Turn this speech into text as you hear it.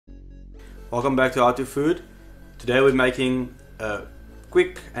Welcome back to How to Food. Today we're making a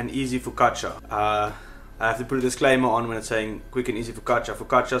quick and easy focaccia. I have to put a disclaimer on when it's saying quick and easy focaccia.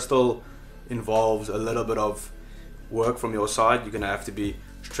 Focaccia still involves a little bit of work from your side. You're going to have to be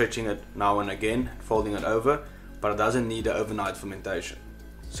stretching it now and again, folding it over, but it doesn't need an overnight fermentation.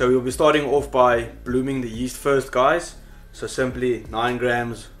 So we'll be starting off by blooming the yeast first, guys. So simply 9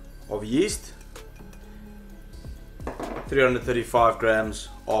 grams of yeast, 335 grams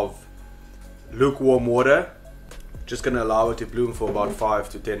of lukewarm water. Just going to allow it to bloom for about 5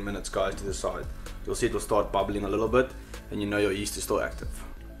 to 10 minutes, guys, to the side. You'll see it will start bubbling a little bit and you know your yeast is still active.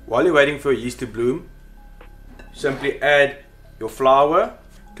 While you're waiting for your yeast to bloom, simply add your flour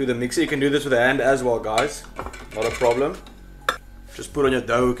to the mixer. You can do this with a hand as well, guys, not a problem. Just put on your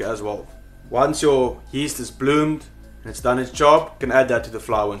dough as well. Once your yeast is bloomed and it's done its job, you can add that to the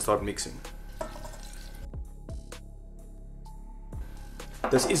flour and start mixing.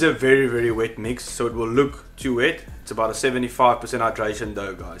 This is a very wet mix, so it will look too wet. It's about a 75% hydration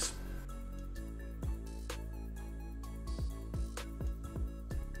dough, guys.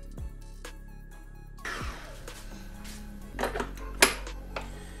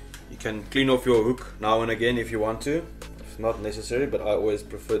 You can clean off your hook now and again if you want to. It's not necessary, but I always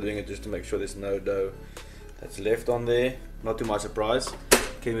prefer doing it just to make sure there's no dough that's left on there. Not to my surprise,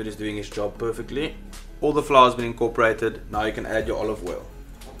 Kevin is doing his job perfectly. All the flour has been incorporated. Now you can add your olive oil.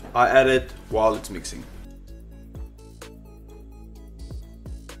 I add it while it's mixing.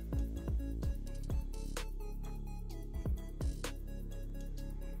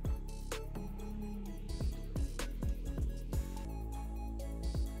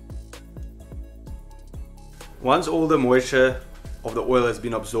 Once all the moisture of the oil has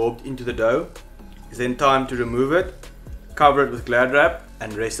been absorbed into the dough, it's then time to remove it, cover it with Glad wrap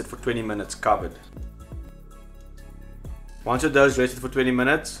and rest it for 20 minutes covered. Once your dough is rested for 20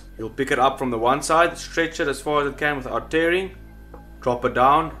 minutes, you'll pick it up from the one side, stretch it as far as it can without tearing, drop it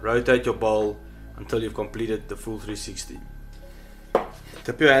down, rotate your bowl until you've completed the full 360.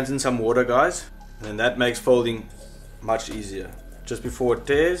 Dip your hands in some water, guys, and then that makes folding much easier. Just before it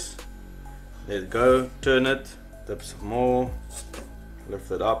tears, let it go, turn it, dip some more, lift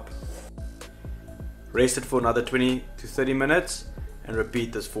it up, rest it for another 20 to 30 minutes and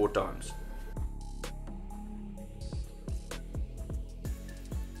repeat this 4 times.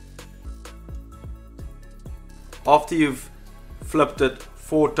 After you've flipped it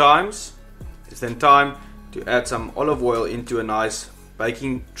 4 times, it's then time to add some olive oil into a nice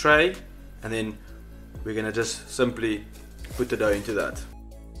baking tray, and then we're going to just simply put the dough into that.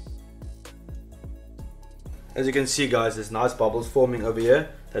 As you can see, guys, there's nice bubbles forming over here.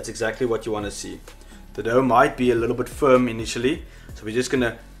 That's exactly what you want to see. The dough might be a little bit firm initially, so we're just going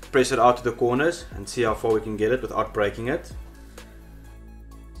to press it out to the corners and see how far we can get it without breaking it.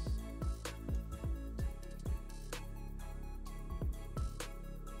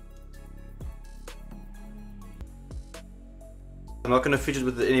 I'm not going to fidget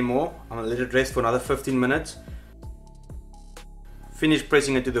with it anymore. I'm going to let it rest for another 15 minutes. Finish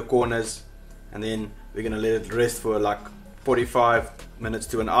pressing it to the corners, and then we're going to let it rest for like 45 minutes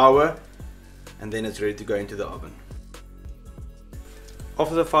to an hour, and then it's ready to go into the oven.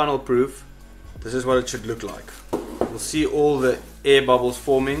 After the final proof, this is what it should look like. You'll see all the air bubbles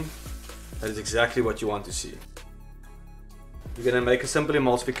forming. That is exactly what you want to see. We're going to make a simple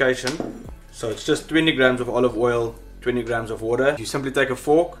emulsification. So it's just 20 grams of olive oil, 20 grams of water. You simply take a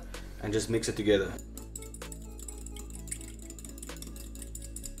fork and just mix it together.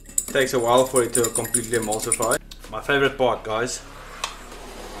 It takes a while for it to completely emulsify. My favorite part, guys.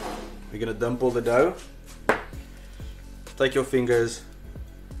 We're gonna dimple the dough. Take your fingers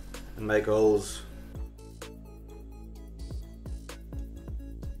and make holes.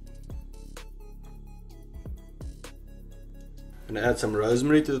 I'm gonna add some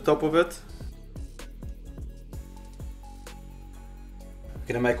rosemary to the top of it.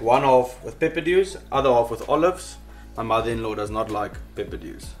 Gonna make one half with Peppadews, other half with olives. My mother-in-law does not like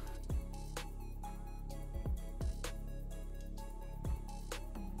Peppadews.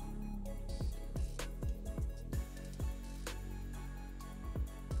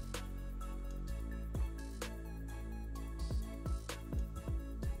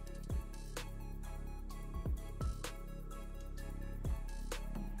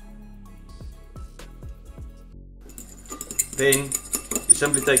 Then you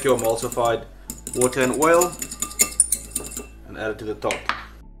simply take your emulsified water and oil and add it to the top.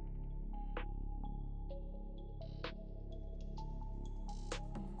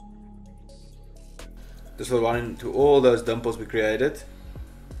 This will run into all those dimples we created.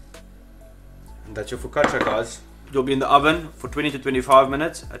 And that's your focaccia, guys. You'll be in the oven for 20 to 25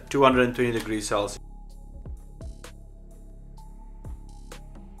 minutes at 220 degrees Celsius.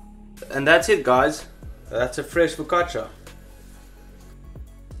 And that's it, guys. That's a fresh focaccia.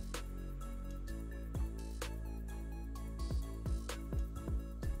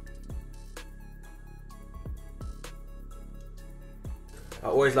 I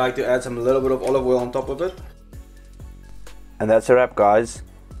always like to add a little bit of olive oil on top of it. And that's a wrap, guys.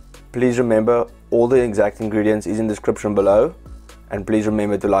 Please remember, all the exact ingredients is in the description below. And please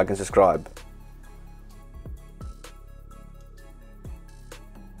remember to like and subscribe.